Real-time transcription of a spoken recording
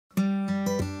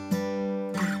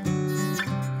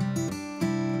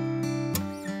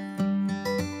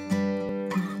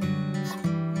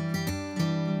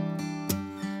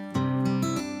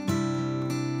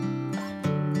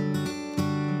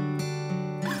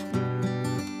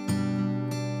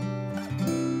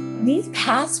These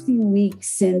past few weeks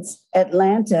since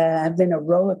Atlanta have been a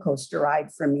roller coaster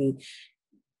ride for me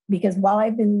because while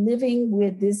I've been living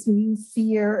with this new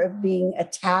fear of being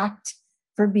attacked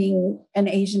for being an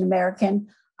Asian American,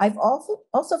 I've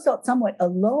also felt somewhat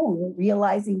alone,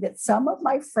 realizing that some of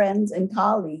my friends and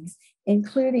colleagues,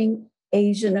 including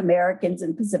Asian Americans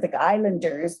and Pacific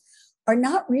Islanders, are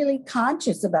not really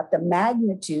conscious about the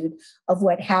magnitude of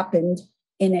what happened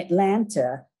in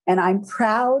Atlanta. And I'm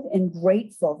proud and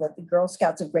grateful that the Girl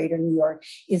Scouts of Greater New York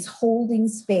is holding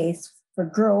space for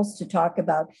girls to talk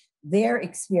about their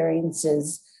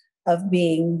experiences of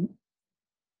being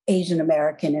Asian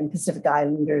American and Pacific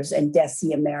Islanders and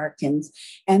Desi Americans,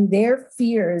 and their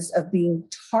fears of being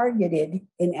targeted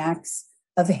in acts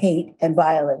of hate and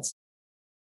violence.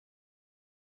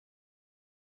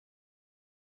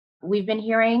 We've been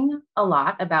hearing a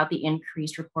lot about the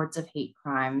increased reports of hate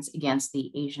crimes against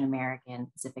the Asian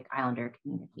American Pacific Islander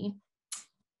community.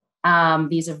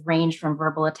 These have ranged from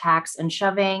verbal attacks and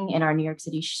shoving in our New York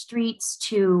City streets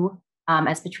to,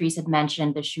 as Patrice had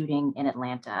mentioned, the shooting in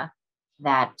Atlanta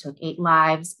that took 8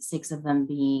 lives, 6 of them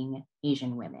being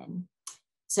Asian women.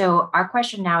 So our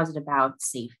question now is about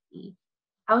safety.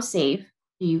 How safe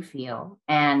do you feel?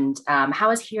 And how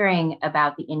has hearing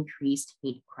about the increased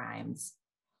hate crimes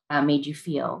made you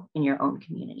feel in your own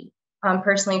community?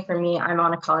 Personally, for me, I'm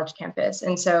on a college campus.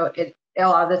 And so a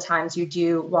lot of the times you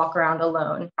do walk around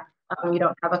alone. You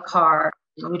don't have a car.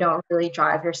 You don't really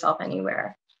drive yourself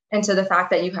anywhere. And so the fact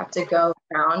that you have to go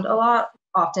around a lot,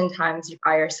 oftentimes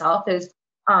by yourself, is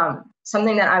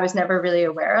something that I was never really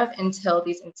aware of until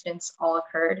these incidents all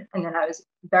occurred. And then I was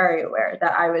very aware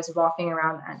that I was walking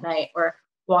around at night or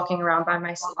walking around by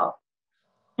myself.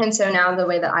 And so now the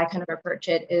way that I kind of approach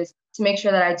it is to make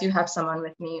sure that I do have someone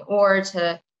with me, or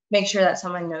to make sure that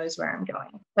someone knows where I'm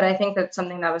going. But I think that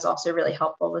something that was also really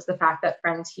helpful was the fact that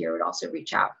friends here would also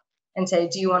reach out and say,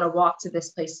 do you want to walk to this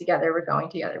place together? We're going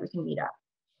together, we can meet up.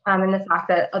 And the fact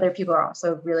that other people are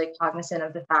also really cognizant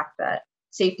of the fact that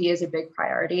safety is a big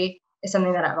priority is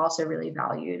something that I've also really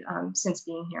valued since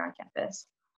being here on campus.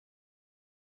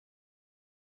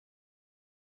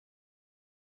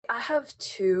 I have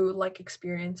 2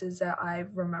 experiences that I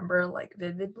remember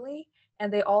vividly,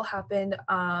 and they all happened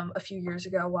a few years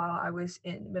ago while I was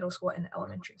in middle school and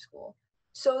elementary school.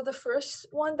 So the first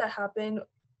one that happened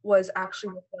was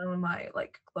actually with one of my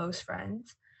close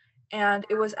friends, and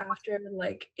it was after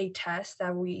a test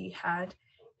that we had,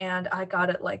 and I got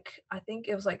it I think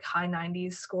it was high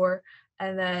 90s score,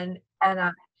 and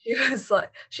she was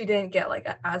she didn't get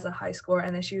as a high score,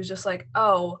 and then she was just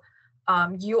oh,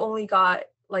 you only got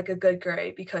a good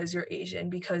grade because you're Asian,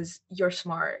 because you're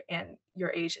smart and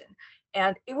you're Asian.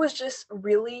 And it was just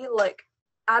really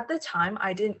at the time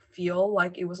I didn't feel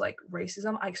like it was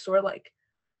racism. I sort of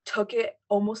took it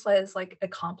almost as a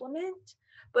compliment.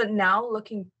 But now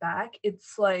looking back,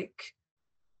 it's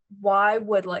why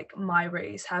would my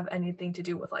race have anything to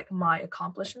do with my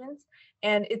accomplishments?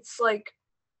 And it's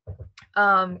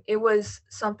it was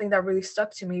something that really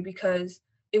stuck to me because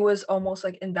it was almost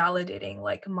invalidating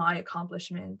my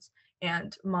accomplishments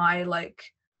and my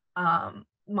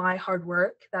my hard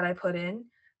work that I put in,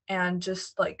 and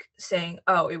just saying,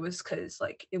 oh, it was because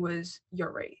it was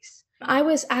your race. I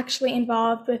was actually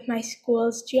involved with my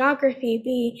school's geography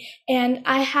bee, and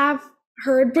I have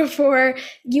heard before,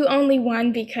 you only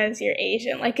won because you're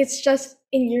Asian. It's just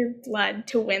in your blood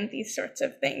to win these sorts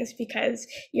of things because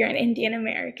you're an Indian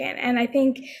American. And I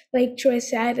think, like Joy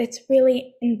said, it's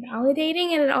really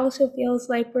invalidating, and it also feels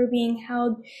like we're being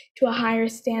held to a higher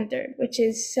standard, which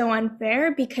is so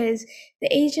unfair because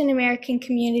the Asian American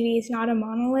community is not a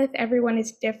monolith. Everyone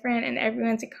is different, and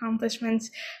everyone's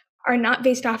accomplishments are not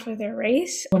based off of their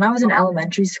race. When I was in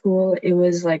elementary school, it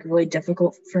was really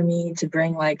difficult for me to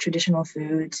bring traditional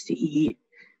foods to eat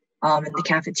in the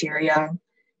cafeteria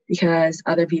because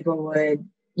other people would,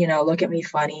 look at me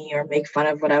funny or make fun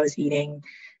of what I was eating.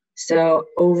 So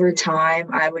over time,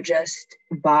 I would just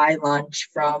buy lunch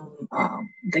from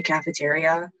the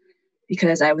cafeteria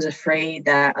because I was afraid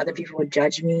that other people would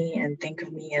judge me and think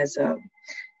of me as a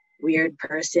weird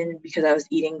person because I was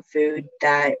eating food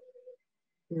that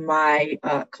my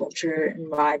culture and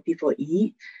my people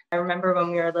eat. I remember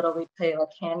when we were little, we'd play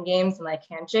hand games and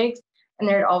handshakes, and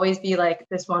there'd always be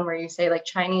this one where you say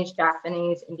Chinese,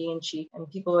 Japanese, Indian, chief, and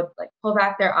people would pull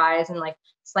back their eyes and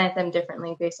slant them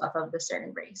differently based off of the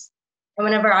certain race. And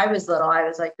whenever I was little, I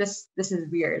was this is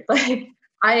weird.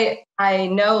 I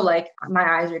know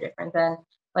my eyes are different than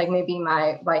maybe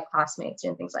my white classmates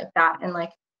and things like that, and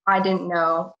I didn't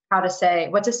know what to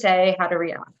say, how to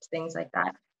react, things like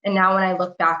that. And now when I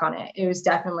look back on it, it was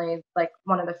definitely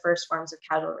one of the first forms of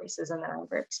casual racism that I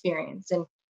ever experienced. And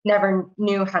never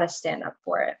knew how to stand up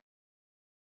for it.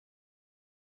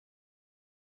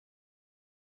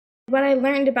 What I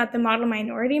learned about the model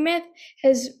minority myth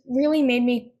has really made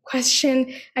me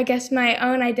question, I guess, my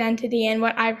own identity and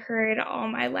what I've heard all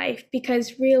my life,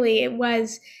 because really it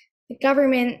was the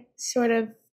government sort of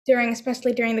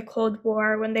especially during the Cold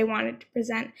War, when they wanted to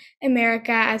present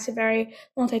America as a very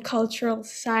multicultural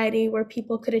society where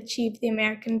people could achieve the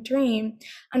American dream.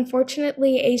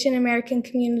 Unfortunately, Asian American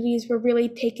communities were really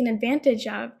taken advantage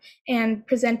of and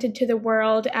presented to the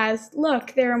world as,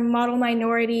 look, they're model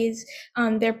minorities,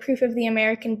 they're proof of the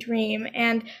American dream.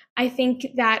 And I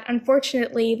think that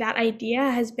unfortunately that idea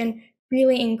has been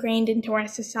really ingrained into our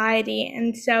society.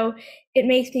 And so it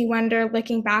makes me wonder,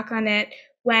 looking back on it,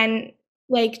 when,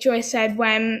 like Joy said,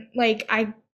 when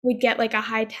I would get a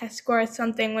high test score or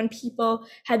something, when people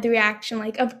had the reaction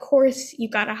of course you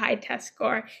got a high test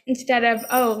score, instead of,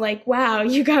 oh, wow,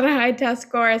 you got a high test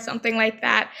score or something like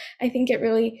that. I think it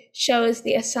really shows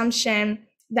the assumption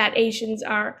that Asians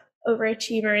are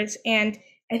overachievers. And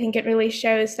I think it really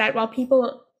shows that while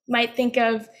people might think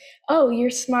of, oh, you're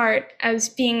smart, as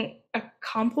being a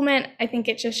compliment, I think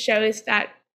it just shows that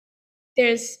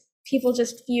people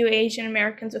just view Asian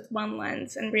Americans with one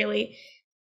lens, and really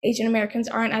Asian Americans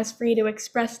aren't as free to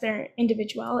express their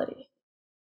individuality.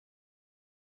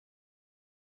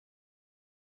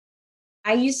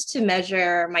 I used to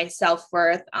measure my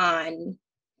self-worth on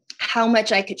how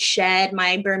much I could shed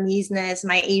my Burmese-ness,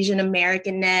 my Asian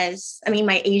Americanness,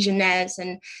 my Asianness,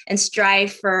 and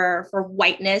strive for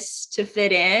whiteness to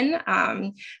fit in.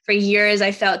 For years,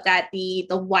 I felt that the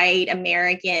white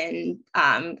American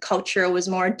culture was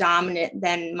more dominant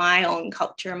than my own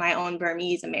culture, my own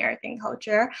Burmese American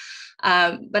culture.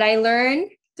 But I learned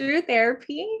through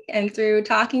therapy and through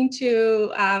talking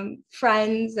to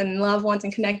friends and loved ones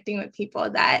and connecting with people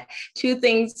that two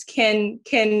things can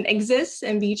exist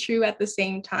and be true at the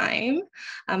same time.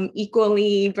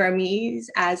 Equally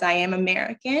Burmese as I am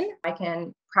American. I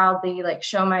can proudly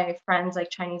show my friends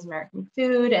Chinese American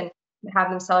food and have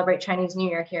them celebrate Chinese New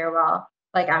Year here while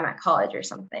I'm at college or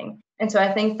something. And so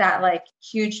I think that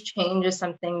huge change is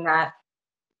something that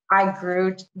I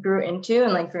grew into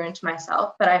and grew into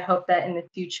myself. But I hope that in the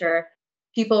future,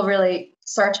 people really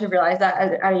start to realize that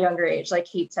at a younger age, like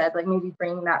Kate said, maybe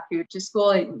bringing that food to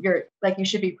school, you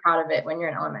should be proud of it when you're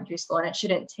in elementary school, and it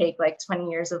shouldn't take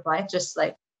 20 years of life. Just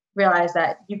realize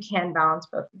that you can balance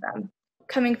both of them.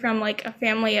 Coming from a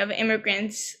family of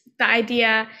immigrants, the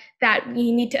idea that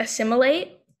we need to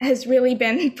assimilate has really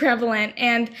been prevalent.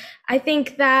 And I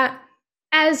think that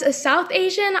as a South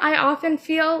Asian, I often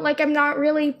feel like I'm not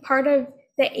really part of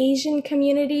the Asian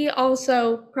community,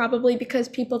 also probably because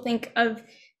people think of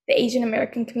the Asian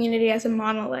American community as a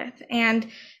monolith. And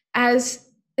as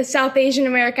a South Asian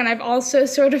American, I've also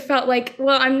sort of felt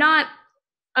well, I'm not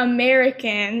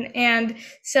American. And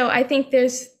so I think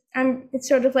it's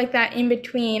sort of that in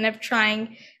between of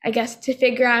trying, I guess, to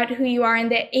figure out who you are in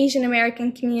the Asian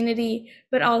American community,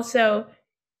 but also,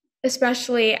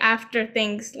 especially after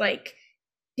things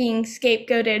being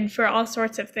scapegoated for all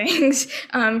sorts of things,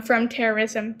 from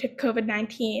terrorism to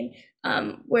COVID-19,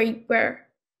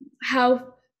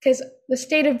 because the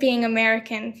state of being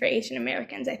American for Asian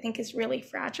Americans, I think, is really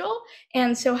fragile.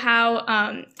 And so how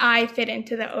I fit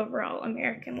into the overall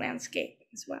American landscape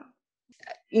as well.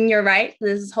 And you're right.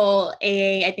 This whole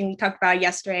AA, I think we talked about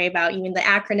yesterday about even the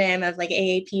acronym of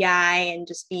AAPI and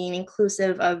just being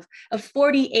inclusive of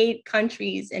 48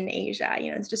 countries in Asia.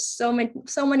 It's just so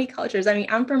many cultures.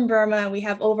 I'm from Burma. We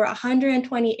have over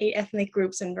 128 ethnic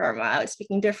groups in Burma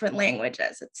speaking different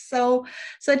languages. It's to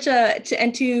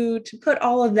put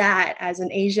all of that as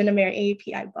an Asian American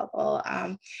AAPI bubble,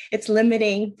 it's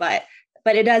limiting, but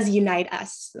it does unite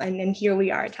us. And here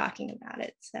we are talking about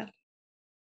it. So.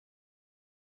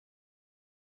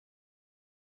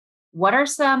 What are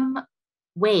some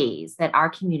ways that our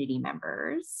community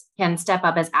members can step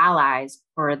up as allies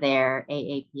for their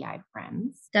AAPI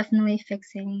friends? Definitely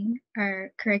fixing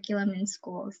our curriculum in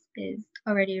schools is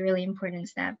already a really important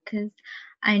step, because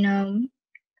I know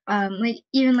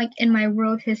even in my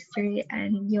world history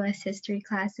and US history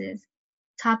classes,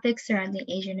 topics surrounding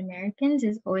Asian Americans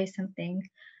is always something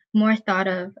more thought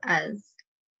of as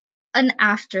an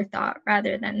afterthought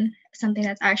rather than something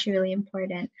that's actually really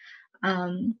important.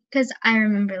 Because I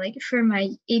remember for my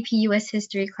AP US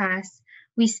history class,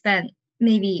 we spent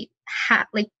maybe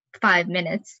 5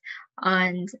 minutes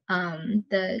on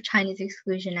the Chinese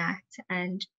Exclusion Act,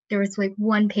 and there was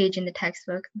one page in the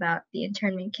textbook about the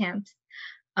internment camps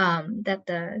that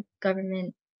the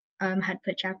government had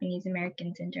put Japanese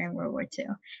Americans in during World War II.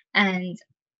 And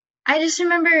I just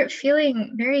remember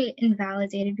feeling very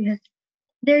invalidated, because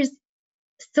there's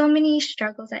so many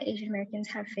struggles that Asian Americans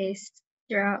have faced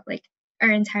throughout like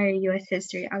our entire US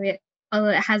history. Although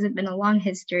it hasn't been a long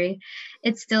history,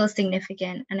 it's still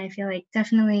significant. And I feel like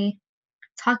definitely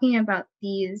talking about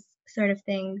these sort of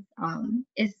things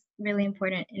is really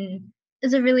important and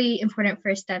is a really important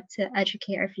first step to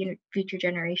educate our future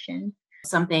generations.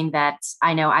 Something that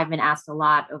I know I've been asked a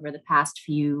lot over the past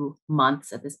few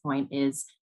months at this point is,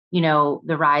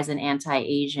 the rise in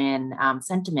anti-Asian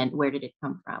sentiment. Where did it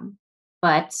come from?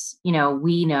 But,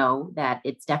 we know that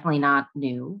it's definitely not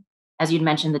new. As you'd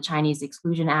mentioned, the Chinese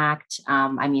Exclusion Act,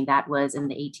 that was in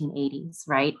the 1880s,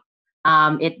 right?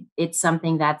 It's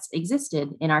something that's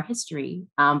existed in our history,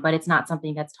 but it's not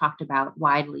something that's talked about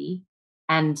widely.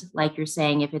 And like you're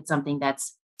saying, if it's something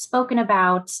that's spoken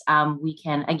about, we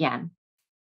can, again,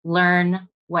 learn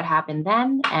what happened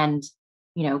then and,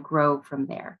 grow from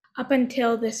there. Up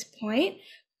until this point,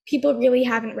 people really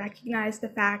haven't recognized the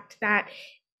fact that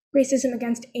racism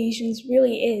against Asians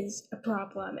really is a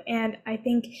problem. And I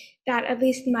think that at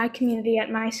least in my community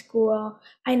at my school,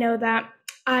 I know that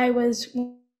I was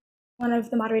one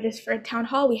of the moderators for a town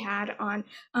hall we had on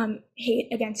hate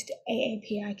against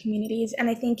AAPI communities. And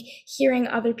I think hearing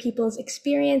other people's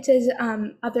experiences,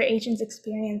 other Asians'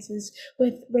 experiences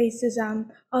with racism,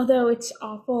 although it's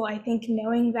awful, I think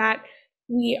knowing that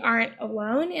we aren't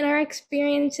alone in our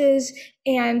experiences,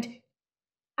 and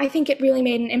I think it really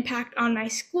made an impact on my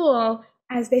school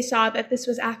as they saw that this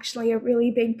was actually a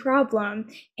really big problem.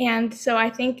 And so I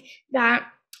think that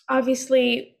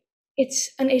obviously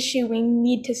it's an issue we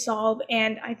need to solve.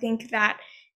 And I think that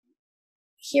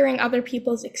hearing other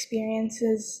people's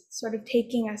experiences, sort of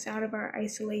taking us out of our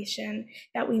isolation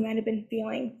that we might have been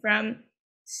feeling from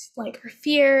like our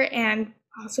fear and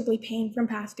possibly pain from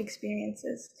past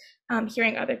experiences,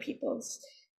 hearing other people's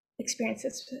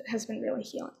experiences has been really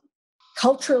healing.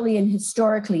 Culturally and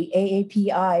historically,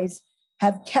 AAPIs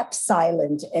have kept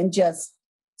silent and just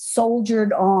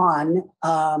soldiered on,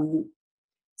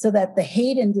 so that the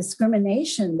hate and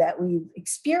discrimination that we've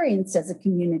experienced as a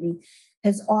community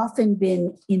has often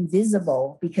been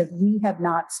invisible because we have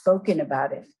not spoken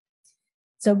about it.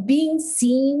 So being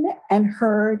seen and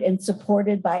heard and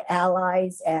supported by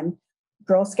allies and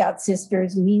Girl Scout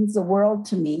sisters means the world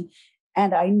to me,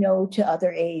 and I know to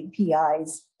other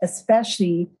AAPIs,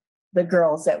 especially the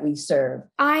girls that we serve.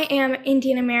 I am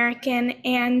Indian American,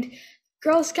 and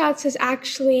Girl Scouts has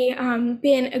actually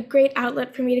been a great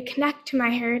outlet for me to connect to my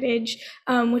heritage,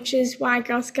 which is why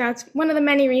one of the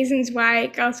many reasons why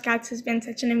Girl Scouts has been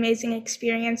such an amazing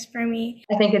experience for me.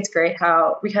 I think it's great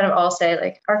how we kind of all say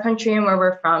like our country and where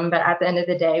we're from, but at the end of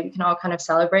the day, we can all kind of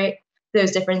celebrate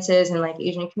those differences in like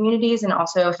Asian communities and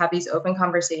also have these open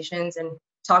conversations and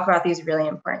talk about these really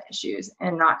important issues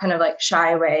and not kind of like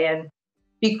shy away and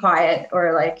be quiet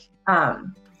or like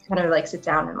kind of like sit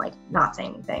down and like not say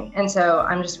anything. And so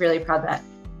I'm just really proud that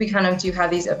we kind of do have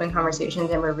these open conversations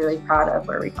and we're really proud of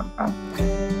where we come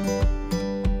from.